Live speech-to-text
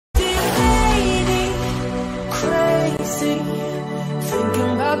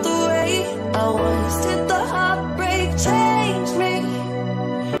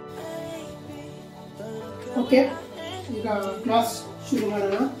Okay, ಈಗ class ಶುರು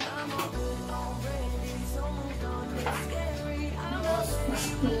ಮಾಡೋಣ.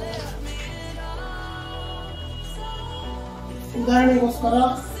 ಉದಾಹರಣೆಗೋಸ್ಕರ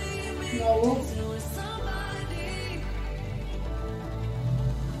ನಾವು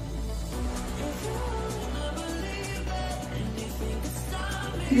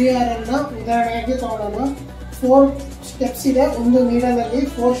ಕ್ರಿಯಾರನ್ನ ಉದಾಹರಣೆಯಾಗಿ ತಗೊಳ್ಳೋಣ. 4 ಸ್ಟೆಪ್ಸ್ ಇದೆ. ಒಂದು ನೀಡಲಲ್ಲಿ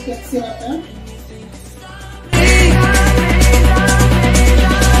 4 ಸ್ಟೆಪ್ಸ್ ಇರುತ್ತೆ.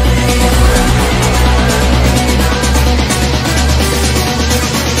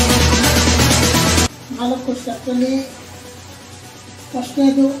 ನಾಲ್ಕು ಸ್ಟೆಪ್ಪಲ್ಲಿ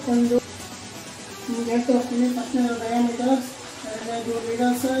ಫಸ್ಟ್ನೇದು ಒಂದು ನಿಮ್ಗೆ ಹೇಳ್ತಾ ಹೋಗ್ತೀನಿ. ಫಸ್ಟ್ನೇದು ಡಯಾಮೀಟರ್ಸ್, ಎರಡನೇದು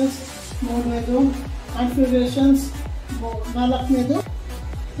ನೀಡಲ್ ಸೈಜ್, ಮೂರನೇದು ಕಾನ್ಫಿಗರೇಷನ್ಸ್, ನಾಲ್ಕನೇದು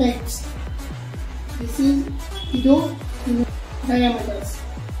ಟೈಪ್ಸ್. ಇದು ಡಯಾಮೀಟರ್ಸ್,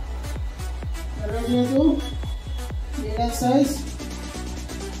 ಎರಡನೇದು ನೀಡಲ್ ಸೈಜ್,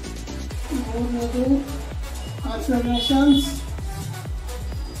 ಮೂರನೇದು ಕಾನ್ಫಿಗರೇಷನ್ಸ್,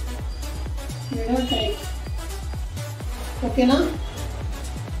 ನೀಡಲ್ ಟೈಪ್. ಓಕೆನಾ?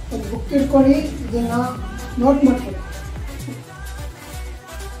 ಒಂದು ಬುಕ್ ಇಟ್ಕೊಳ್ಳಿ, ಇದನ್ನ ನೋಟ್ ಮಾಡ್ಕೊಳ್ಳಿ.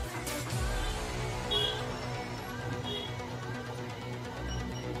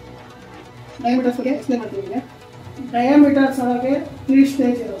 ಡಯಾಮೀಟರ್ಸ್ ಬಗ್ಗೆ ಎಕ್ಸ್ಪ್ಲೇನ್ ಮಾಡ್ತೀವಿ. ಡಯಾಮೀಟರ್ಸ್ ಒಳಗೆ 3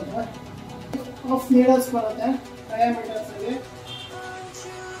 ಸ್ಟೇಜ್ ಇರುತ್ತೆ. ಆಫ್ ನೀಡಲ್ಸ್ ಬರುತ್ತೆ ಡಯಾಮೀಟರ್ಸ್ ಅಲ್ಲಿ.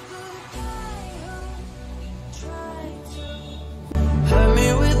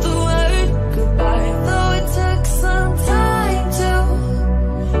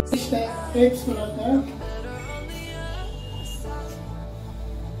 ಟೈಪ್ಸ್ ಬರುತ್ತೆ.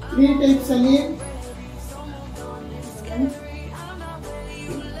 3 ಟೈಪ್ಸ್ ಅಲ್ಲಿ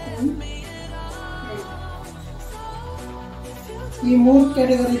ಈ 3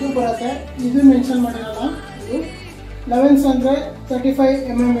 ಕ್ಯಾಟಗರಿದು ಬರುತ್ತೆ. ಇದು ಮೆನ್ಷನ್ ಮಾಡಿರಲ್ಲ. ಇದು 11 ಅಂದರೆ 35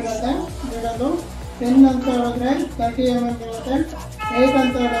 mm ಇರುತ್ತೆ ನೀಡಲು. 10 ಅಂತ ಹೇಳಿದ್ರೆ 30 mm ಇರುತ್ತೆ. 8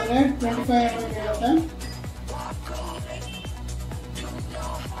 ಅಂತ ಹೇಳಿದ್ರೆ 25 mm ಇರುತ್ತೆ.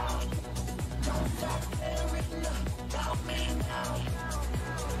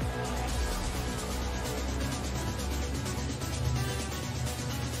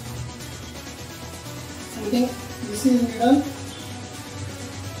 ದಿಸ್ ಇಸ್ ನೀಡಲ್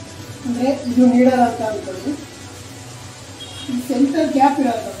ಅಂದರೆ ಇದು ನೀಡಲ್ ಅಂತ ಅನ್ಕೊಳ್ಳಿ. ಈ ಸೆಂಟರ್ ಗ್ಯಾಪ್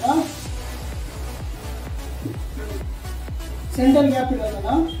ಇರೋದಲ್ಲ,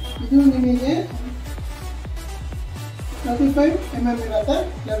 ಇದು ನಿಮಗೆ 35 mm ಇರುತ್ತೆ.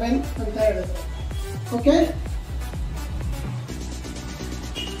 11 ಅಂತ ಹೇಳಿದ್ರೆ ಓಕೆ.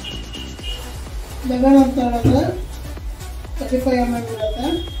 11 ಅಂತ ಹೇಳಿದ್ರೆ 35 mm ಇರುತ್ತೆ.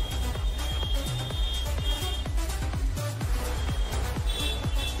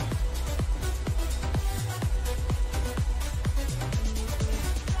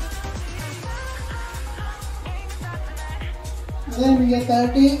 ಅದೇ ನಿಮಗೆ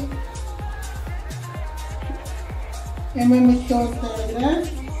 30 mm ಇತ್ತು ಅಂತ ಹೇಳಿದ್ರೆ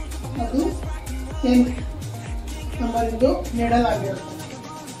ಅದು 10 ನಂಬರಿಂದು ನೀಡಲ್ ಆಗಿರುತ್ತೆ.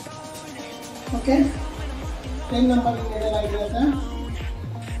 ಓಕೆ, 10 ನಂಬರ್ ನೀಡಲ್ ಆಗಿರುತ್ತೆ.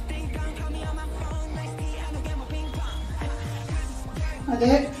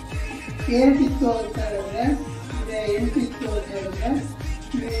 ಅದೇ 8 ಇತ್ತು ಅಂತ ಹೇಳಿದ್ರೆ, ಅದೇ 8 ಇತ್ತು ಅಂತ ಹೇಳಿದ್ರೆ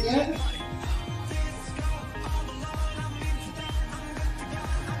ನಿಮಗೆ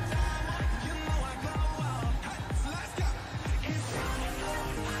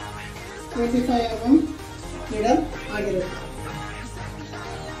 25 mm ನೀಡಲ್ ಆಗಿರುತ್ತೆ.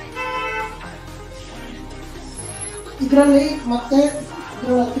 ಇದರಲ್ಲಿ ಮತ್ತೆ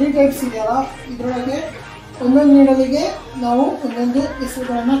 3 ಟೈಪ್ಸ್ ಇದೆಯಲ್ಲ, ಇದರೊಳಗೆ ಒಂದೊಂದು ನೀಡಲಿಗೆ ನಾವು ಒಂದೊಂದು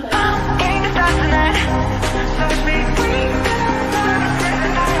ಹೆಸರುಗಳನ್ನು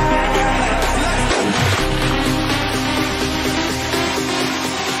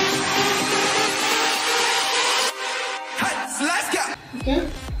ಓಕೆ.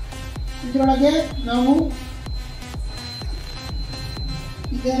 ಇದರೊಳಗೆ ನಾವು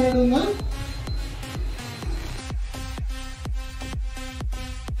ಇದೆರಡನ್ನ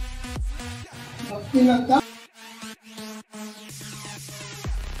ಭಕ್ತಿನಂತ,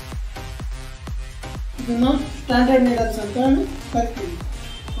 ಇದನ್ನ ಸ್ಟ್ಯಾಂಡರ್ಡ್ ನೀಡಲ್ಸ್ ಅಂತ ಕರಿತೀವಿ.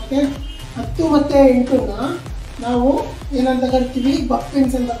 ಓಕೆ, 10 ಮತ್ತು 8ನ್ನ ನಾವು ಏನಂತ ಕರಿತೀವಿ?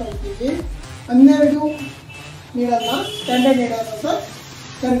 ಬಕ್ಪಿನ್ಸ್ ಅಂತ ಕರಿತೀವಿ. 12 ನೀಡಲ್ನ ಸ್ಟ್ಯಾಂಡರ್ಡ್ ನೀಡಲ್ಸ್ ಅಂತ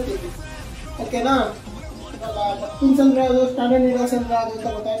ಕರಿತೀವಿ. ಓಕೆನಾ? ಇವಾಗ ಬಕ್ಪಿನ್ಸ್ ಅಂದರೆ ಅದು, ಸ್ಟ್ಯಾಂಡರ್ಡ್ ನೀಡಲ್ಸ್ ಅಂದರೆ ಅದು ಅಂತ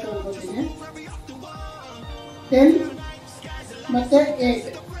ಗೊತ್ತಾಯ್ತು ಅನ್ಕೋತೀನಿ. 10 ಮತ್ತು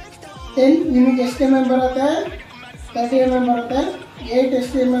 8. 10 ನಿಮಗೆ ಎಷ್ಟು mm ಬರುತ್ತೆ? 30 mm ಬರುತ್ತೆ. 8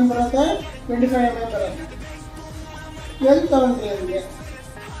 ಎಷ್ಟು mm ಬರುತ್ತೆ? 25 mm ಬರುತ್ತೆ. 12 ತಗೊಂಡ್ರೆ ನನಗೆ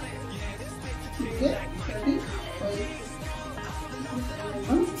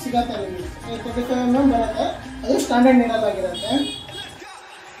ಸಿಗತ್ತೆ ನಿಮಗೆ 35 mm ಬರುತ್ತೆ. ಅದು ಸ್ಟ್ಯಾಂಡರ್ಡ್ ನೀಡಲ್ ಆಗಿರುತ್ತೆ.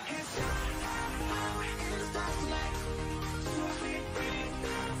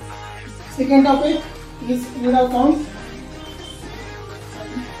 Second topic is needle count.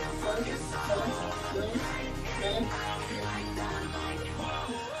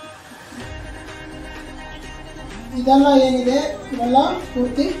 ಇದೆಲ್ಲ ಏನಿದೆ ಇವೆಲ್ಲ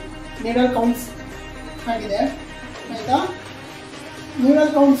ಪೂರ್ತಿ ನೀಡಲ್ ಕೌಂಟ್ಸ್ ಆಗಿದೆ ಆಯಿತಾ.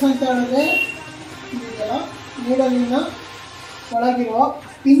 ನೀಡಲ್ ಕೌಂಟ್ಸ್ ಅಂತ ಹೇಳಿದ್ರೆ ಇದೆಲ್ಲ ನೀಡಲಿನ ಒಳಗಿರುವ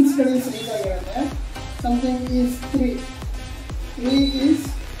ಪಿನ್ಸ್ಗಳಿಂದ ಸೈಜ್ ಆಗಿರುತ್ತೆ. ಸಮಥಿಂಗ್ ಈಸ್ 3 ಈಸ್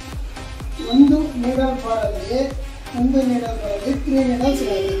ಒಂದು ನೀಡಲ್ ಬಾರಲ್ಲಿ 3 ನೀಡಲ್ಸ್ ಇರುತ್ತೆ.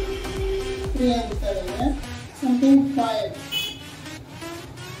 3 ಅಂತ ಹೇಳಿದ್ರೆ ಸಮಥಿಂಗ್ 5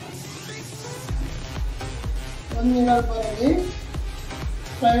 ಒಂದು ನೀಡಲ್ ಬಾರಲ್ಲಿ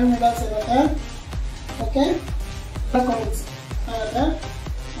 5 ನೀಡಲ್ಸ್ ಇರುತ್ತೆ. ಓಕೆ, ಕೌಂಟ್ಸ್ ಆಗುತ್ತೆ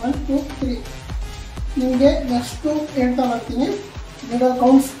 1 2 3. ನಿಮಗೆ ನೆಕ್ಸ್ಟು ಹೇಳ್ತಾ ಬರ್ತೀನಿ ನೀಡಲ್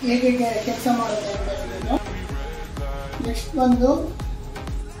ಕೌಂಟ್ಸ್ ಹೇಗೆ ಕೆಲಸ ಮಾಡುತ್ತೆ ಅಂತ ಹೇಳಿದ್ರು. ನೆಕ್ಸ್ಟ್ ಬಂದು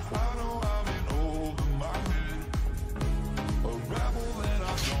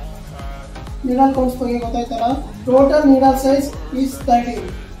ನೀಡಲ್ ಕೌಂಟ್ಸ್ ಬಗ್ಗೆ ಗೊತ್ತಾಯ್ತಲ್ಲ. Total needle size is 13.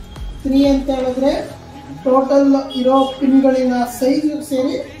 3 ಅಂತ ಹೇಳಿದ್ರೆ ಟೋಟಲ್ ಇರೋ ಪಿನ್ಗಳಿನ ಸೈಜ್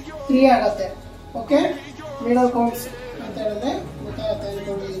ಸೇರಿ 3 ಆಗುತ್ತೆ. ಓಕೆ, ನೀಡಲ್ ಕೌಂಟ್ಸ್ ಅಂತ ಹೇಳಿದ್ರೆ ಗೊತ್ತಾಗುತ್ತೆ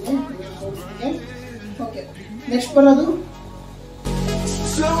ಅಂದ್ಕೊಂಡಿದ್ದೀನಿ ನೀಡಲ್ ಕೌಂಟ್ಸ್ ಬಗ್ಗೆ. ಓಕೆ, ನೆಕ್ಸ್ಟ್ ಬರೋದು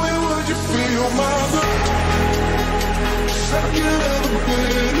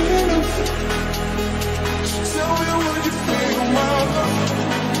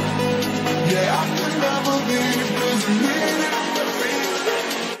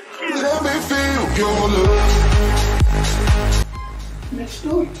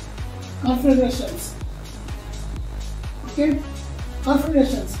next configurations. Okay,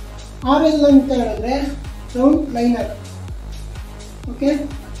 configurations RL ಅಂತ ಹೇಳಿದ್ರೆ ರೌಂಡ್ ಲೈನರ್. ಓಕೆ,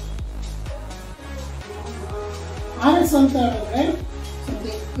 RS ಅಂತ ಹೇಳಿದ್ರೆ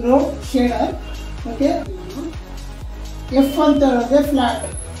ರೌಂಡ್ ಶೇಡರ್. ಓಕೆ, F ಅಂತ ಹೇಳಿದ್ರೆ ಫ್ಲಾಟ್.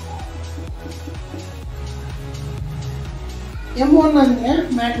 M1 ಅಂದ್ರೆ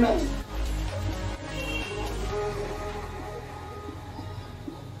ಮ್ಯಾಗ್ನಮ್.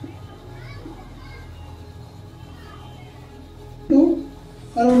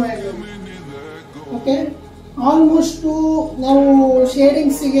 ಓಕೆ, ಆಲ್ಮೋಸ್ಟ್ ನಾವು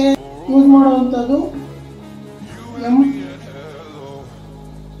ಶೇಡಿಂಗ್ಸಿಗೆ ಯೂಸ್ ಮಾಡುವಂಥದ್ದು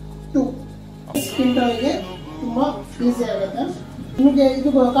M2 ಸ್ಕಿನ್ ಟೋನ್ಗೆ ತುಂಬ ಈಸಿ ಆಗುತ್ತೆ. ನಿಮಗೆ ಇದು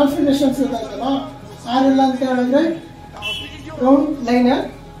ಕಾನ್ಫಿಗರೇಷನ್ಸ್ ಇದಾಯ್ತಲ್ಲ. RL ಅಂತ ಹೇಳಿದ್ರೆ ರೌಂಡ್ ಲೈನರ್,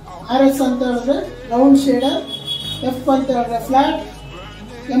 RS ಅಂತ ಹೇಳಿದ್ರೆ ರೌಂಡ್ ಶೇಡರ್, F ಅಂತ ಹೇಳಿದ್ರೆ ಫ್ಲಾಟ್,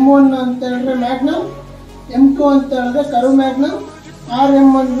 M1 ಅಂತ ಹೇಳಿದ್ರೆ ಮ್ಯಾಗ್ನಮ್, M2 ಅಂತ ಹೇಳಿದ್ರೆ ಕರು ಮ್ಯಾಗ್ನಮ್, RM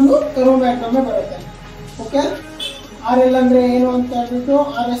ಅಂದ್ರೂ ಕರು ಮ್ಯಾಗ್ನಮೇ ಬರುತ್ತೆ. ಓಕೆ, RL ಅಂದರೆ ಏನು ಅಂತ ಹೇಳ್ಬಿಟ್ಟು,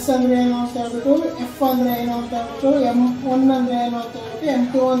 RS ಅಂದರೆ ಏನು ಅಂತ ಹೇಳ್ಬಿಟ್ಟು, F ಅಂದರೆ ಏನು ಅಂತ ಹೇಳ್ಬಿಟ್ಟು, M1 ಅಂದರೆ ಏನು ಅಂತ ಹೇಳ್ಬಿಟ್ಟು,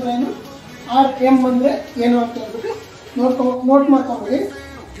 M2 ಅಂದರೆ ಏನು, RM ಅಂದರೆ ಏನು ಅಂತ ಹೇಳ್ಬಿಟ್ಟು ನೋಟ್ ಮಾಡ್ಕೊಂಬಿಡಿ.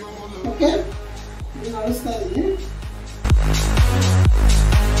 ಓಕೆ, ನಡೆಸ್ತಾ ಇದ್ದೀನಿ.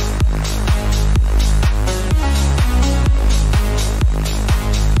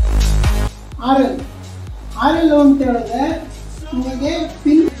 RL ಅಂತ ಹೇಳಿದ್ರೆ ನಿಮಗೆ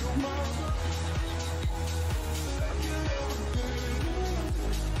pin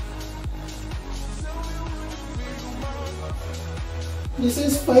this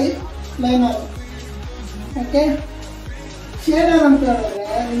is 5 liner. Okay, shader ಅಂತ ಹೇಳಿದ್ರೆ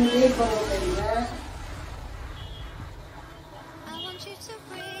ನಿಮಗೆ ಹೇಗೆ ಬರುತ್ತೆ ಅಂದರೆ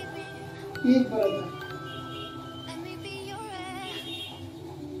ಹೀಗೆ ಬರುತ್ತೆ.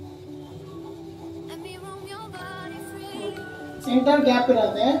 ಸೆಂಟರ್ ಗ್ಯಾಪ್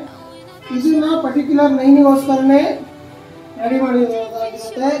ಇರುತ್ತೆ. ಇದನ್ನ ಪರ್ಟಿಕ್ಯುಲರ್ ಲೈನಿಗೋಸ್ಕರನೇ ರೆಡಿ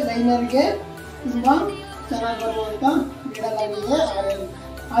ಮಾಡಿರೋದಾಗಿರುತ್ತೆ. ಲೈನರ್ಗೆ ತುಂಬ ಚೆನ್ನಾಗಿ ಬರುವಂಥ ನೀಡಲಾಗಿದೆ RL.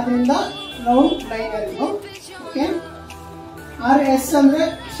 ಆದ್ದರಿಂದ ರೌಂಡ್ ಲೈನರ್ ಇದು. ಓಕೆ, RS ಅಂದರೆ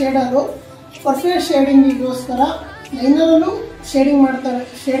ಶೇಡರು. ಪರ್ಫೆಕ್ಟ್ ಶೇಡಿಂಗಿಗೋಸ್ಕರ ಲೈನರಲ್ಲೂ ಶೇಡಿಂಗ್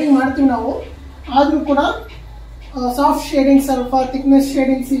ಮಾಡ್ತೀವಿ ನಾವು. ಆದರೂ ಕೂಡ ಸಾಫ್ಟ್ ಶೇಡಿಂಗ್, ಸ್ವಲ್ಪ ಥಿಕ್ನೆಸ್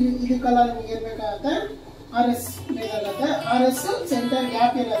ಶೇಡಿಂಗ್ಸ್ ಇದಕ್ಕೆಲ್ಲ ನಿಮಗೆ ಏನು ಬೇಕಾಗುತ್ತೆ RS ಬೇಕಾಗುತ್ತೆ. RS ಸೆಂಟರ್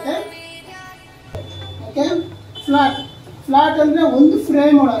ಗ್ಯಾಪ್ ಇರುತ್ತೆ. ಓಕೆ, ಫ್ಲಾಟ್ ಅಂದರೆ ಒಂದು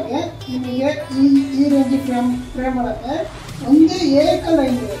ಫ್ರೇಮ್ ಒಳಗೆ ನಿಮಗೆ ಈ ರೇಂಜ್ ಫ್ರೇಮ್ ಒಳಗೆ ಒಂದೇ ಏಕ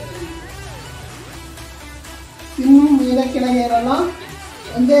ಲೈನ್ ಇರುತ್ತೆ. ಇನ್ನು ಮೇಲೆ ಕೆಳಗೆ ಇರಲ್ಲ,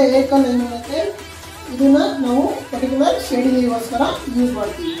 ಒಂದೇ ಏಕ ಲೈನ್ ಇರುತ್ತೆ. ಇದನ್ನ ನಾವು ಪರ್ಟಿಕ್ಯುಲರ್ ಶೇಡಿಂಗಿಗೋಸ್ಕರ ಯೂಸ್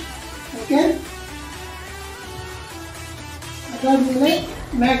ಮಾಡ್ತೀವಿ. ಓಕೆ, ಅದಾದ್ಮೇಲೆ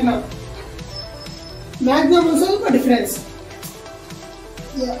ಮ್ಯಾಗ್ನಮ್ ಸ್ವಲ್ಪ ಡಿಫ್ರೆನ್ಸ್,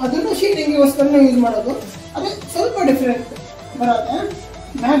 ಅದನ್ನು ಶೀಟಿಂಗಿಗೋಸ್ಕರನೇ ಯೂಸ್ ಮಾಡೋದು, ಅದೇ ಸ್ವಲ್ಪ ಡಿಫ್ರೆಂಟ್ ಬರುತ್ತೆ.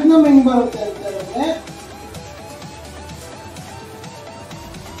 ಮ್ಯಾಗ್ನಮ್ ಹೆಂಗ್ ಬರುತ್ತೆ ಅಂತ ಹೇಳಿದ್ರೆ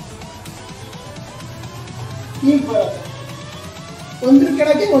ಈಗ ಬರುತ್ತೆ, ಒಂದ್ರ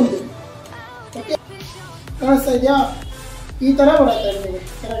ಕೆಳಗೆ ಒಂದು. ಓಕೆ, ಕಾಣಿಸ್ತಾ ಇದೆಯಾ? ಈ ತರ ಬರುತ್ತೆ ನಿಮಗೆ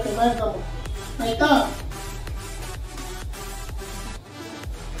ಕರೆಕ್ಟ್ ಮ್ಯಾಗ್ನಮ್. ಆಯ್ತಾ?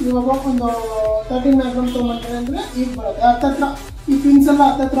 ಇವಾಗ ಒಂದು 13 ಮ್ಯಾಗ್ನಮ್ ತೊಗೊಂಡ್ರೆ ಅಂದರೆ ಈಗ ಬರುತ್ತೆ. ಹತ್ತತ್ರ ಈ ಪಿನ್ಸ್ ಎಲ್ಲ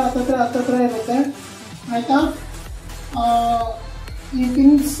ಹತ್ತತ್ರ ಇರುತ್ತೆ. ಆಯಿತಾ? ಈ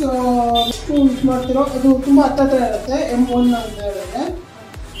ಪಿನ್ಸ್ ಎಷ್ಟು ಯೂಸ್ ಮಾಡ್ತಿರೋ ಅದು ತುಂಬ ಹತ್ತತ್ರ ಇರುತ್ತೆ, M1 ಅಂತ ಹೇಳಿದ್ರೆ.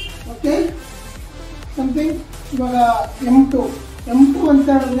 ಓಕೆ, ಸಮಥಿಂಗ್ ಇವಾಗ M2 ಅಂತ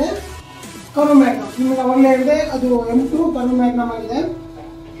ಹೇಳಿದ್ರೆ ಕರು ಮ್ಯಾಗ್ನಮ್. ನಿಮಗೆ ಅವಾಗಲೇ ಹೇಳಿದೆ ಅದು M2 ಕರು ಮ್ಯಾಗ್ನಮ್ ಆಗಿದೆ.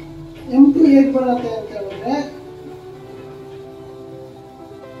 M2 ಹೇಗೆ ಬರುತ್ತೆ ಅಂತ ಹೇಳಿದ್ರೆ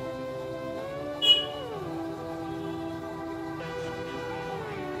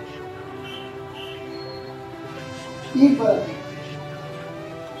ಈಗ ಬರುತ್ತೆ.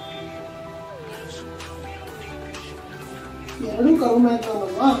 ಎರಡು ಕರು ಮ್ಯಾಗ್ನಮ್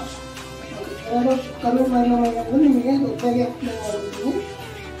ಅಲ್ವಾ? ಎರಡು ಕರು ಮ್ಯಾಗ್ನಮ್ ಅಂದರೆ ನಿಮಗೆ ಗೊತ್ತಾಗಿ ಎಕ್ಸ್ಪ್ಲೇನ್ ಮಾಡಿದ್ದೀನಿ.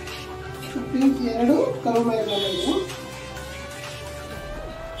 ಎರಡು ಕರು ಮ್ಯಾಗ್ನಮ್ ಇದು.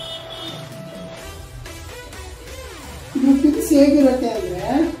 ಇದು ಪಿನ್ಸ್ ಹೇಗಿರುತ್ತೆ ಅಂದರೆ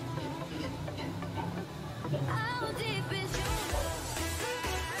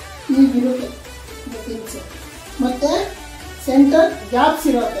ಹೀಗಿರುತ್ತೆ ಪಿನ್ಸ್, ಮತ್ತೆ ಸೆಂಟರ್ ಗ್ಯಾಪ್ಸ್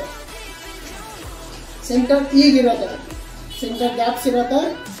ಇರುತ್ತೆ. ಸೆಂಟರ್ ಹೀಗಿರುತ್ತೆ, ಸೆಂಟರ್ ಗ್ಯಾಪ್ಸ್ ಇರುತ್ತೆ.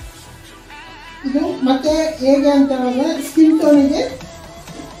 ಇದು ಮತ್ತೆ ಹೇಗೆ ಅಂತ ಹೇಳಿದ್ರೆ ಸ್ಕಿನ್ ಟೋನಿಗೆ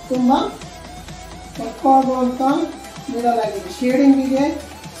ತುಂಬ ವರ್ಕಾಗುವಂಥ ನೀಡಲಾಗಿದೆ. ಶೇಡಿಂಗಿಗೆ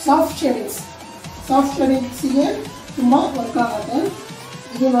ಸಾಫ್ಟ್ ಶೇಡಿಂಗ್ಸಿಗೆ ತುಂಬ ವರ್ಕ್ ಆಗುತ್ತೆ.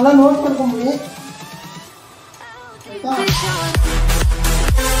 ಇದನ್ನೆಲ್ಲ ನೋಟ್ ಮಾಡ್ಕೊಂಬಿಡಿ. ಆಯಿತಾ?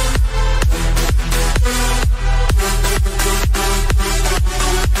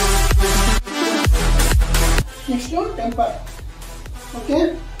 Next temper. ಓಕೆ,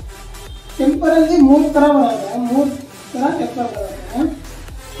 ಟೆಂಪರಲ್ಲಿ 3 ಥರ ಬರುತ್ತೆ, 3 ಥರ ಟೆಂಪರ್ ಬರುತ್ತೆ.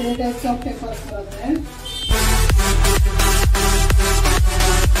 3 ಟೈಪ್ಸ್ ಆಫ್ ಟೆಂಪರ್ಸ್ ಬರುತ್ತೆ.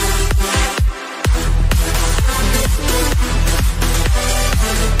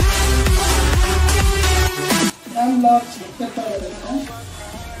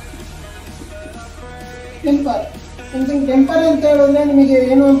 ಟೆಂಪರ್ ಅಂತ ಹೇಳಿದ್ರೆ ನಿಮಗೆ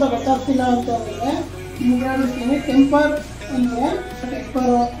ಏನು ಅಂತ ಗೊತ್ತಾಗ್ತಿಲ್ಲ ಅಂತ ಹೇಳಿದ್ರೆ ನಿಮ್ಗೆ ಹೇಳ್ತೀನಿ. ಟೆಂಪರ್ ಅಂದರೆ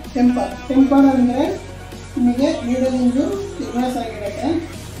ಟೆಂಪರ್ ಅಂದರೆ ನಿಮಗೆ ನೀಡಲಿಂದು ಫೇಮಸ್ ಆಗಿರುತ್ತೆ.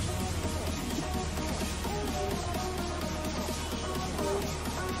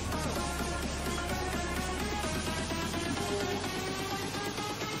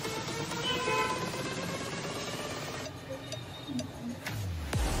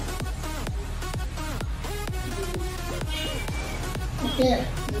 ಓಕೆ,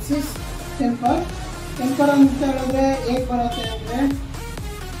 ದಿಸ್ ಇಸ್ ಟೆಂಪರ್ ಅಂತ ಹೇಳಿದ್ರೆ ಹೇಗೆ ಬರುತ್ತೆ ಅಂದರೆ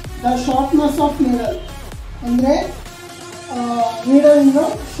ದ ಶಾರ್ಪ್ನೆಸ್ ಆಫ್ ನೀಡಲ್, ಅಂದರೆ ನೀಡಲಿಂದು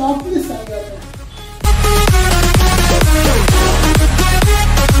ಶಾರ್ಪ್ನೆಸ್ ಆಗಿರುತ್ತೆ.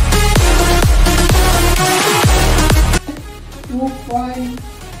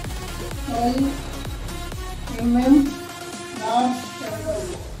 large temple.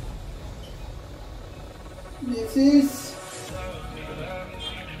 This is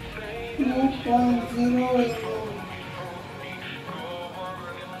 2.0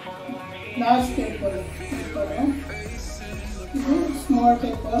 large temple. This is small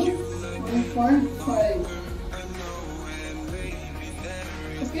temple 1.5.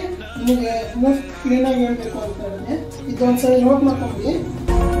 Okay, ನಿಮಗೆ ಮೋಸ್ಟ್ ಕ್ಲೀನ್ ಆಗಿ ಹೇಳಬೇಕು ಅಂತ ಹೇಳಿದ್ರೆ ಇದೊಂದ್ಸರಿ ನೋಟ್ ಮಾಡ್ಕೊಂಡ್ವಿ.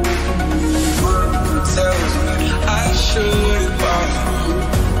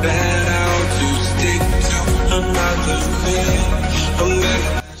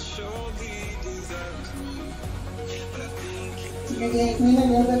 ನಿಮಗೆ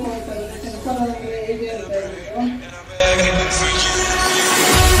ಕ್ಲೀನಾಗಿ ಹೇಳಬೇಕು ಅಂತ ಹೇಳಿದ್ರೆ ಟೆಂಪರ್ ಅಂದರೆ ಹೇಗೆ ಅಂತ ಹೇಳಿದ್ರು.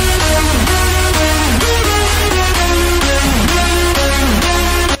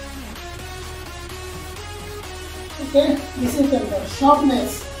 Okay, this is temper.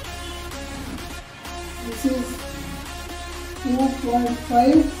 Sharpness. This is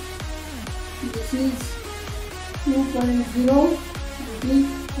 2.5. This is 2.0. This is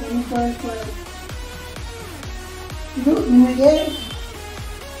 1.5. ಇದು ನಿಮಗೆ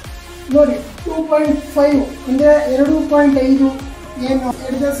ನೋಡಿ 2.5 ಅಂದರೆ 2.5 ಏನು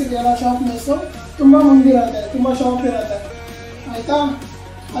ಎಡ್ಜಸ್ ಇದೆಯಲ್ಲ ಶಾರ್ಪ್ನೆಸ್ಸು ತುಂಬ ಮುಂದಿರುತ್ತೆ, ತುಂಬ ಶಾರ್ಪ್ ಇರುತ್ತೆ. ಆಯಿತಾ?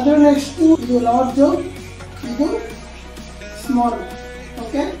 ಅದರ ನೆಕ್ಸ್ಟು ಇದು ಲಾರ್ಜು, ಇದು ಸ್ಮಾಲ್.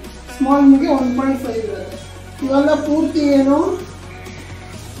 ಓಕೆ, ಸ್ಮಾಲ್ ನಿಮಗೆ 1.5 ಇರುತ್ತೆ. ಇವೆಲ್ಲ ಪೂರ್ತಿ ಏನು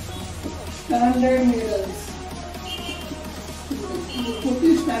ಸ್ಟ್ಯಾಂಡರ್ಡ್ ನೀಡಲ್ಸ್. ಇದು ಪೂರ್ತಿ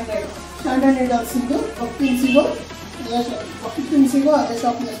ಸ್ಟ್ಯಾಂಡರ್ಡ್ ನೀಡಲ್ಸ್. ಇದು ಬಫಿನ್ಸಿಗೂ ಅದೇ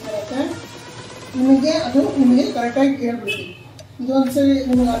ಶಾರ್ಪ್ನೆಸ್ ಬರುತ್ತೆ. ನಿಮಗೆ ಕರೆಕ್ಟಾಗಿ ಹೇಳ್ಬಿಡ್ತೀನಿ. ಇದೊಂದ್ಸರಿ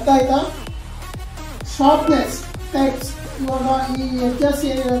ನಿಮಗೆ ಅರ್ಥ ಆಯ್ತಾ? Sharpness types. ಇವಾಗ ಈ ವ್ಯತ್ಯಾಸ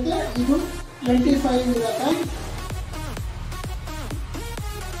ಏನಿರುತ್ತೆ, ಇದು 25 ಇರುತ್ತೆ.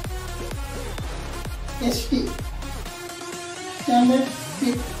 ST standard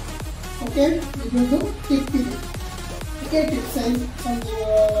tip. ಓಕೆ, ಇದು ಟಿಪ್ ಇದೆ. ಓಕೆ, ಟಿಪ್ ಸೈಜ್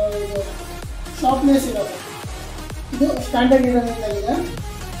ಶಾರ್ಪ್ನೆಸ್ ಇರೋದು. ಇದು ಸ್ಟ್ಯಾಂಡರ್ಡ್ ಇರೋದ್ರಿಂದ.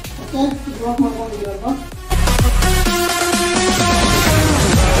 Okay, note ಮಾಡ್ಕೊಂಡಿದ್ದೀರಲ್ವ?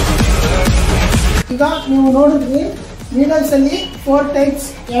 ಈಗ ನೀವು ನೋಡಿದ್ರಿ ನೀಡಲ್ಸ್ ಅಲ್ಲಿ 4 ಟೈಪ್ಸ್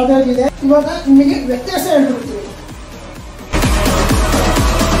ಯಾವ್ದಾವ್ದಿದೆ. ಇವಾಗ ನಿಮಗೆ ವ್ಯತ್ಯಾಸ ಹೇಳ್ಬಿಡ್ತೀವಿ.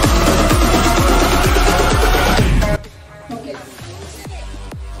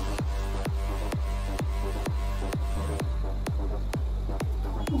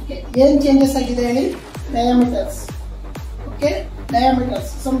 ಏನು ಚೇಂಜಸ್ ಆಗಿದೆ ಹೇಳಿ? ಡಯಾಮೀಟರ್ಸ್. ಓಕೆ, ಡಯಾಮೀಟರ್ಸ್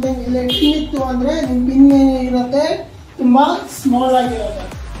ಸಮಥಿಂಗ್ ಇಲ್ಲಿ ಪಿನ್ ಇತ್ತು ಅಂದರೆ ನಿಮ್ಮ ಪಿನ್ ಏನಿರುತ್ತೆ ತುಂಬ ಸ್ಮಾಲ್ ಆಗಿರುತ್ತೆ.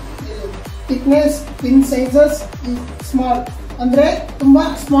 ಥಿಕ್ನೆಸ್ ಪಿನ್ ಸೈಜಸ್ ಸ್ಮಾಲ್ ಅಂದರೆ ತುಂಬ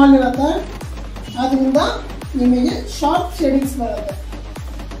ಸ್ಮಾಲ್ ಇರುತ್ತೆ. ಆದ್ದರಿಂದ ನಿಮಗೆ ಶಾರ್ಪ್ ಶೇಡಿಂಗ್ಸ್ ಬರುತ್ತೆ.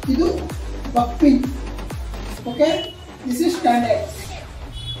 ಇದು ಬಕ್ pin. Okay, this is standard.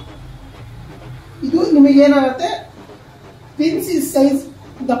 ಇದು ನಿಮಗೇನಾಗುತ್ತೆ, ಪಿನ್ಸ್ ಸೈಜ್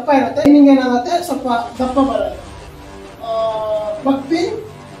ದಪ್ಪ ಇರುತ್ತೆ, ನಿಮ್ಗೆ ಏನಾಗುತ್ತೆ ಸ್ವಲ್ಪ ದಪ್ಪ ಬರುತ್ತೆ. ಬಕ್ ಪಿನ್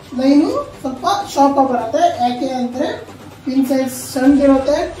ಲೈನು ಸ್ವಲ್ಪ ಶಾರ್ಪ್ ಬರುತ್ತೆ. ಯಾಕೆ ಅಂದರೆ ಪಿನ್ ಸೈಜ್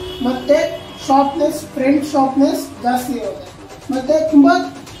ಸಣ್ಣದಿರುತ್ತೆ ಮತ್ತೆ ಶಾರ್ಪ್ನೆಸ್, ಫ್ರಂಟ್ ಶಾರ್ಪ್ನೆಸ್ ಜಾಸ್ತಿ ಇರುತ್ತೆ, ಮತ್ತೆ ತುಂಬ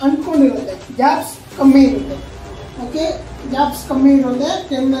ಅಂಟ್ಕೊಂಡಿರುತ್ತೆ, ಗ್ಯಾಪ್ಸ್ ಕಮ್ಮಿ ಇರುತ್ತೆ. ಓಕೆ, ಗ್ಯಾಪ್ಸ್ ಕಮ್ಮಿ ಇರುತ್ತೆ.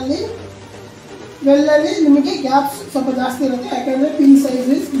 10ನಲ್ಲಿ 12ನಲ್ಲಿ ನಿಮಗೆ ಗ್ಯಾಪ್ಸ್ ಸ್ವಲ್ಪ ಜಾಸ್ತಿ ಇರುತ್ತೆ. ಯಾಕೆಂದರೆ pin size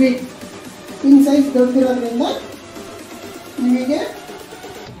is big. Pin size ದೊಡ್ಡದಿರೋದ್ರಿಂದ ನಿಮಗೆ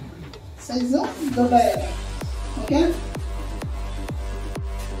ಸೈಜು ದೊಡ್ಡ ಇರುತ್ತೆ. ಓಕೆ,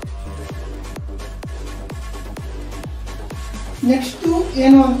 ನೆಕ್ಸ್ಟು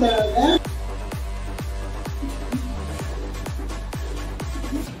ಏನು ಅಂತ ಹೇಳಿದ್ರೆ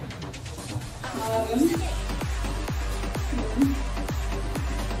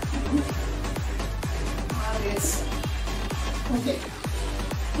ಓಕೆ,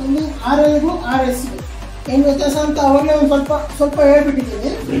 ಒಂದು RLಗೂ RSಗೂ ಏನು ವ್ಯತ್ಯಾಸ ಅಂತ ಅವಾಗಲೇ ಒಂದು ಸ್ವಲ್ಪ ಹೇಳ್ಬಿಟ್ಟಿದ್ದೀನಿ.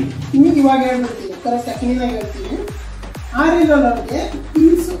 ನಿಮಗೆ ಇವಾಗ ಹೇಳ್ಬಿಡ್ತೀನಿ, ಕರೆಕ್ಟಾಗಿ ಕ್ಲೀನಾಗಿ ಹೇಳ್ತೀನಿ. RL ಅವ್ರಿಗೆ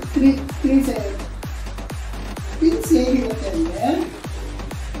ಪಿನ್ಸ್ 3 ಸೈಡ್. ಪಿನ್ಸ್ ಹೇಗಿರುತ್ತೆ ಅಂದರೆ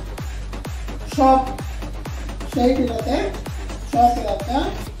ಶಾರ್ಪ್ ಸ್ಟ್ರೈಟ್ ಇರುತ್ತೆ, ಶಾರ್ಪ್ ಇರುತ್ತೆ.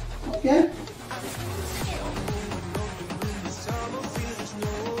 ಓಕೆ,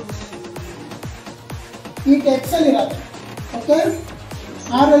 ಈ ಟೆಕ್ಸಲ್ಲಿ ಇರುತ್ತೆ. ಓಕೆ,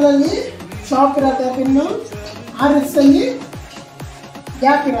 RL ಅಲ್ಲಿ ಶಾರ್ಪ್ ಇರುತ್ತೆ ಪಿನ್ನು, RS ಅಲ್ಲಿ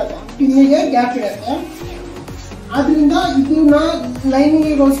ಗ್ಯಾಪ್ ಇರುತ್ತೆ, ಪಿನ್ನಿಗೆ ಗ್ಯಾಪ್ ಇರುತ್ತೆ. ಆದ್ರಿಂದ ಇದನ್ನ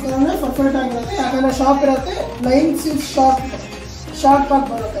ಲೈನಿಗೋಸ್ಕರನೇ ಪರ್ಫೆಕ್ಟ್ ಆಗಿರುತ್ತೆ. ಯಾಕಂದರೆ ಶಾರ್ಪ್ ಇರುತ್ತೆ, ಲೈನ್ಸ್ ಶಾರ್ಪ್ ಆಗಿ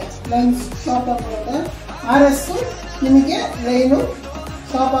ಬರುತ್ತೆ, ಲೈನ್ಸ್ ಶಾರ್ಪ್ ಆಗಿ ಬರುತ್ತೆ. RS ನಿಮಗೆ ಲೈನು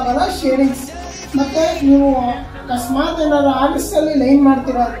ಶಾರ್ಪ್ ಆಗಲ್ಲ, ಶೇಡಿಂಗ್ಸ್. ಮತ್ತು ನೀವು ಅಕಸ್ಮಾತ್ ಏನಾದ್ರು RS ಅಲ್ಲಿ ಲೈನ್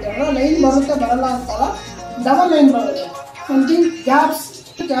ಮಾಡ್ತೀರಾ ಅಂತ ಹೇಳಿದ್ರೆ ಲೈನ್ ಬರುತ್ತೆ ಬರಲ್ಲ ಅಂತಲ್ಲ, ಡಬಲ್ ಲೈನ್ ಬರುತ್ತೆ. ಸಮಥಿಂಗ್ ಗ್ಯಾಪ್ಸ್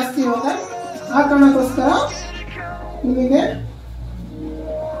ಜಾಸ್ತಿ ಇರುತ್ತೆ. ಆ ಕಾರಣಕ್ಕೋಸ್ಕರ ನಿಮಗೆ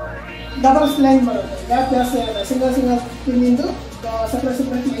ಡಬಲ್ಸ್ ಲೈನ್ ಬರುತ್ತೆ, ಗ್ಯಾಪ್ ಜಾಸ್ತಿ ಆಗುತ್ತೆ. ಸಿಂಗಲ್ ಪಿನ್ನಿಂದು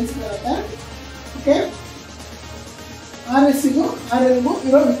ಸಪ್ರೇಟ್ ಲೈನ್ಸ್ ಬರುತ್ತೆ. ಓಕೆ, RSಗೂ RLಗೂ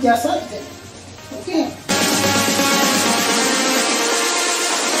ಇರೋ ವ್ಯತ್ಯಾಸ ಇದೆ. ಓಕೆ,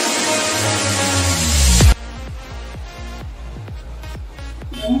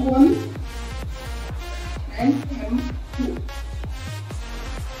 M1 and M2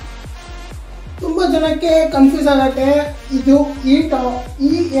 ತುಂಬ ಜನಕ್ಕೆ ಕನ್ಫ್ಯೂಸ್ ಆಗುತ್ತೆ. ಇದು ಈ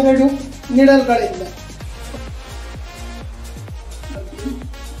 2 ನೀಡಲ್ಗಳಿಂದ.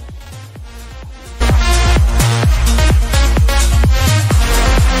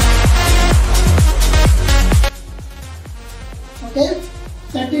 ಓಕೆ,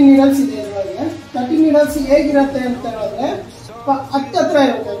 30 ನೀಡಲ್ಸ್ ಇದೆ ಇವಾಗ. 30 ನೀಡಲ್ಸ್ ಹೇಗಿರುತ್ತೆ ಅಂತ ಹೇಳಿದ್ರೆ ಹತ್ತಿರ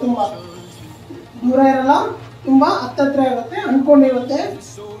ಇರುತ್ತೆ, ತುಂಬ ದೂರ ಇರಲ್ಲ, ತುಂಬ ಹತ್ತಿರ ಇರುತ್ತೆ, ಅಂದ್ಕೊಂಡಿರುತ್ತೆ.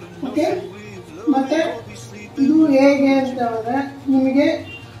 ಓಕೆ, ಮತ್ತೆ ಇದು ಹೇಗೆ ಅಂತ ಹೇಳಿದ್ರೆ ನಿಮಗೆ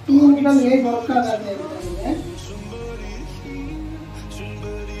ಈ ನೀಡಲ್ ಹೇಗೆ ವರ್ಕ್ ಆಗುತ್ತೆ ಅಂತ ಹೇಳಿದ್ರೆ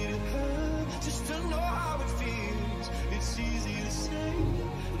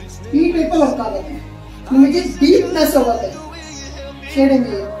ಈ ಟೈಪಲ್ಲಿ ವರ್ಕ್ ಆಗುತ್ತೆ. ನಿಮಗೆ ಡೀಪ್ನೆಸ್ ಹೋಗುತ್ತೆ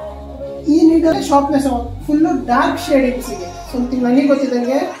ಶೇಡಿಂಗ್. ಈ ನೀಡಲ್ ಶಾರ್ಪ್ನೆಸ್ ಫುಲ್ ಡಾರ್ಕ್ ಶೇಡಿಂಗ್ಸ್ ಇದೆ. ಸಮಥಿಂಗ್ ನನಗೆ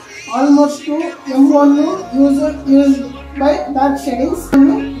ಗೊತ್ತಿದ್ದಂಗೆ almost M1 use by dark ಶೇಡಿಂಗ್ಸ್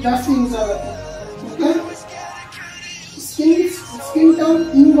ಜಾಸ್ತಿ ಯೂಸ್ ಆಗುತ್ತೆ. ಓಕೆ, ಸ್ಕಿನ್ ಟೋನ್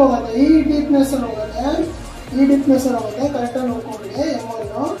ಹಿಂಗೆ ಹೋಗುತ್ತೆ, ಈ ಡೀಪ್ನೆಸ್ ಹೋಗುತ್ತೆ, ಕರೆಕ್ಟಾಗಿ ನೋಡ್ಕೊಂಡ್ಬಿಡಿ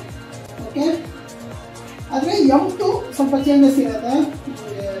M1. ಓಕೆ, ಆದರೆ M2 ಸ್ವಲ್ಪ ಚೇಂಜಸ್ ಇರುತ್ತೆ.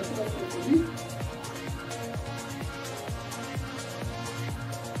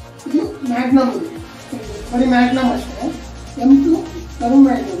 ಇದು ಮ್ಯಾಗ್ನಮ್, ಬರೀ ಮ್ಯಾಗ್ನಮ್ ಅಷ್ಟೇ. M2 ಕರು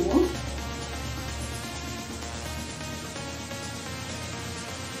ಮ್ಯಾಗ್ನಮ್.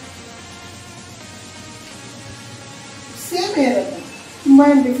 ಸೇಮ್ ಇರುತ್ತೆ, ತುಂಬ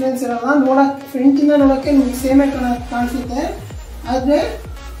ಏನು ಡಿಫ್ರೆನ್ಸ್ ಇರಲ್ಲ. ಫ್ರಂಟಿಂದ ನೋಡೋಕ್ಕೆ ನಿಮಗೆ ಸೇಮೇ ಕಾಣಿಸುತ್ತೆ, ಆದರೆ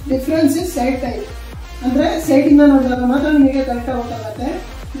ಡಿಫ್ರೆನ್ಸ್ ಇಸ್ ಸೈಡ್ ಟೈಪ್. ಅಂದರೆ ಸೈಡಿಂದ ನೋಡಿದಾಗ ಮಾತ್ರ ನಿಮಗೆ ಕರೆಕ್ಟಾಗಿ ಗೊತ್ತಾಗುತ್ತೆ.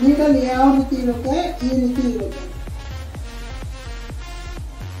 ನೀಡಲ್ ಯಾವ ರೀತಿ ಇರುತ್ತೆ, ಈ ರೀತಿ ಇರುತ್ತೆ.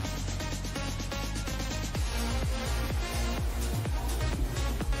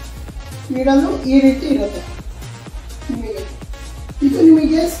 ನೀಡಲು ಈ ರೀತಿ ಇರುತ್ತೆ ನಿಮಗೆ. ಇದು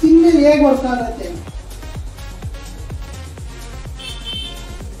ನಿಮಗೆ ಸ್ಕಿನ್ ಮೇಲೆ ಹೇಗೆ ವರ್ಕ್ ಆಗುತ್ತೆ,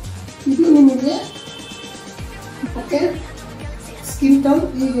 ಇದು ನಿಮಗೆ ಓಕೆ ಸ್ಕಿನ್ ಟೋನ್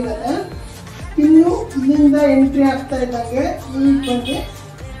ಹೀಗಿರುತ್ತೆ. ಸ್ಕಿನ್ನು ಇಲ್ಲಿಂದ ಎಂಟ್ರಿ ಆಗ್ತಾ ಇದ್ದಂಗೆ ಈ ಬಗ್ಗೆ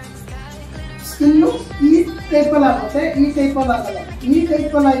ಸ್ಕಿನ್ನು ಈ ಟೈಪಲ್ಲಿ ಆಗುತ್ತೆ, ಈ ಟೈಪಲ್ಲಿ ಆಗಲ್ಲ. ಈ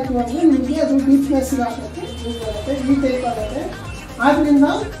ಟೈಪಲ್ಲಿ ಆಯಿತು ಅಂದರೆ ನಿಮಗೆ ಅದು ಡೀಪ್ನೆಸ್ ಆಗುತ್ತೆ, ಈ ಟೈಪ್ ಆಗುತ್ತೆ. ಆದ್ದರಿಂದ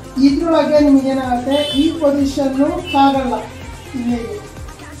ಇದ್ರೊಳಗೆ ನಿಮಗೇನಾಗುತ್ತೆ, ಈ ಪೊಸಿಷನ್ನು ಸಾಗಲ್ಲ ಇಲ್ಲಿಗೆ.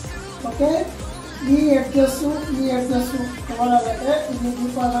 ಓಕೆ, ಈ ಎಡ್ಜಸ್ಸು ಕವರ್ ಆಗುತ್ತೆ, ಇಲ್ಲಿ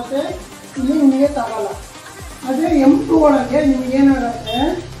ಡೀಪ್ ಆಗುತ್ತೆ, ಇಲ್ಲಿ ನಿಮಗೆ ತಾಗಲ್ಲ. ಆದರೆ M2 ಒಳಗೆ ನಿಮಗೇನಾಗುತ್ತೆ,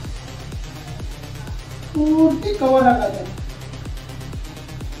 ಪೂರ್ತಿ ಕವರ್ ಆಗುತ್ತೆ.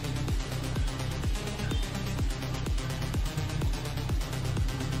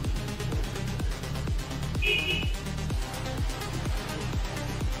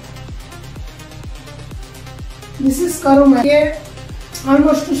 ದಿಸ್ ಇಸ್ ಕರು ಮ್ಯಾಗ್.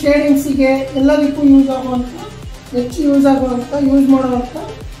 ಆಲ್ಮೋಸ್ಟ್ ಶೇಡಿಂಗ್ಸಿಗೆ ಎಲ್ಲದಕ್ಕೂ ಹೆಚ್ಚು ಯೂಸ್ ಮಾಡುವಂಥ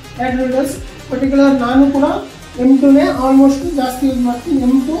ಹ್ಯಾಡ್ ರೀಡರ್ಸ್. ಪರ್ಟಿಕ್ಯುಲರ್ ನಾನು ಕೂಡ M2ನೇ ಆಲ್ಮೋಸ್ಟ್ ಜಾಸ್ತಿ ಯೂಸ್ ಮಾಡ್ತೀನಿ.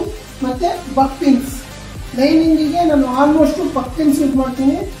 M2 ಮತ್ತು ಬಕ್ ಪಿನ್ಸ್. ಲೈನಿಂಗಿಗೆ ನಾನು ಆಲ್ಮೋಸ್ಟ್ ಬಕ್ ಪಿನ್ಸ್ ಯೂಸ್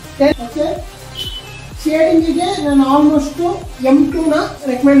ಮಾಡ್ತೀನಿ. ಓಕೆ, ಶೇಡಿಂಗಿಗೆ ನಾನು ಆಲ್ಮೋಸ್ಟು M2ನ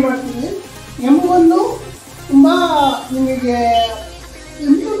ರೆಕಮೆಂಡ್ ಮಾಡ್ತೀನಿ. M1 ತುಂಬ ನಿಮಗೆ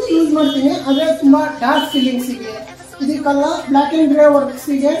M2 ಯೂಸ್ ಮಾಡ್ತೀನಿ, ಆದರೆ ತುಂಬ ಡಾರ್ಕ್ ಫೀಲಿಂಗ್ಸಿಗೆ, ಇದಕ್ಕೆಲ್ಲ ಬ್ಲ್ಯಾಕ್ ಆ್ಯಂಡ್ ಗ್ರೇ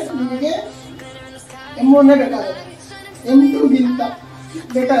ವರ್ಕ್ಸಿಗೆ ನಿಮಗೆ M1ನೇ ಬೇಕಾಗುತ್ತೆ. M2ಗಿಂತ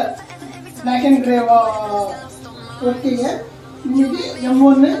ಬೆಟರ್ ಬ್ಲ್ಯಾಕ್ ಆ್ಯಂಡ್ ಗ್ರೇ ವರ್ಕಿಗೆ ನಿಮಗೆ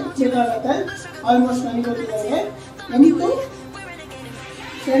M1ನೇ ಬೇಕಾಗುತ್ತೆ. ಆಲ್ಮೋಸ್ಟ್ ನನಗೆ ಗೊತ್ತಿದ್ದಾಗೆ M2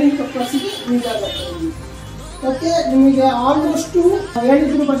 ಶೇಡಿಂಗ್ ಪರ್ಪಸ್ಸಿಗೆ ಯೂಸ್ ಆಗುತ್ತೆ. ಓಕೆ, ನಿಮಗೆ ಆಲ್ಮೋಸ್ಟು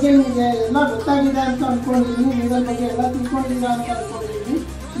ಹೇಳಿದ್ರ ಬಗ್ಗೆ ನಿಮಗೆ ಎಲ್ಲ ಗೊತ್ತಾಗಿದೆ ಅಂತ ಅಂದ್ಕೊಂಡಿದ್ದೀನಿ. ನೀಡಲ್ ಬಗ್ಗೆ ಎಲ್ಲ ತಿಳ್ಕೊಂಡಿದ್ದೀರಾ ಅಂತ ಅಂದ್ಕೊಂಡಿದ್ದೀನಿ.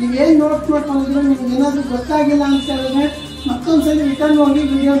 ನೀವೇನು ನೋಟ್ ಮಾಡ್ಕೊಂಡಿದ್ರೆ ನಿಮ್ಗೆ ಏನಾದರೂ ಗೊತ್ತಾಗಿಲ್ಲ ಅಂತ ಹೇಳಿದ್ರೆ ಮತ್ತೊಂದ್ಸಲ ರಿಟರ್ನ್ ಹೋಗಿ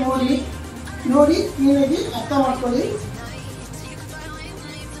ವಿಡಿಯೋ ನೋಡಿ ನೀವಾಗಿ ಅರ್ಥ ಮಾಡ್ಕೊಳ್ಳಿ.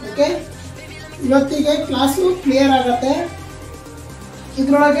 ಓಕೆ, ಇವತ್ತಿಗೆ ಕ್ಲಾಸು ಕ್ಲಿಯರ್ ಆಗುತ್ತೆ.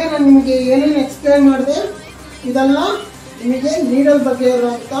 ಇದರೊಳಗೆ ನಾನು ನಿಮಗೆ ಏನೇನು ಎಕ್ಸ್ಪ್ಲೇನ್ ಮಾಡಿದೆ ಇದೆಲ್ಲ ನಿಮಗೆ ನೀಡಲ್ ಬಗ್ಗೆ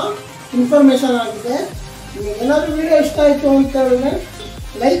ಇರುವಂಥ ಇನ್ಫಾರ್ಮೇಷನ್ ಆಗಿದೆ. ನಿಮಗೆ ಏನಾದರೂ ವಿಡಿಯೋ ಇಷ್ಟ ಆಯಿತು ಅಂತ ಹೇಳಿದ್ರೆ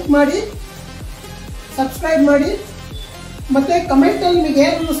ಲೈಕ್ ಮಾಡಿ, ಸಬ್ಸ್ಕ್ರೈಬ್ ಮಾಡಿ, ಮತ್ತು ಕಮೆಂಟಲ್ಲಿ ನಿಮಗೆ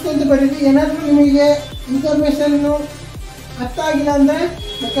ಏನು ಅನ್ನಿಸ್ತು ಅಂತ ಬರೀರಿ. ಏನಾದರೂ ನಿಮಗೆ ಇನ್ಫಾರ್ಮೇಷನ್ನು ಅರ್ಥ ಆಗಿಲ್ಲ ಅಂದರೆ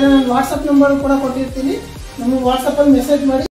ಬೇಕಾದ್ರೆ ನಾನು ವಾಟ್ಸಪ್ ನಂಬರ್ ಕೂಡ ಕೊಟ್ಟಿರ್ತೀನಿ, ನಮಗೆ ವಾಟ್ಸಪ್ಪಲ್ಲಿ ಮೆಸೇಜ್ ಮಾಡಿ.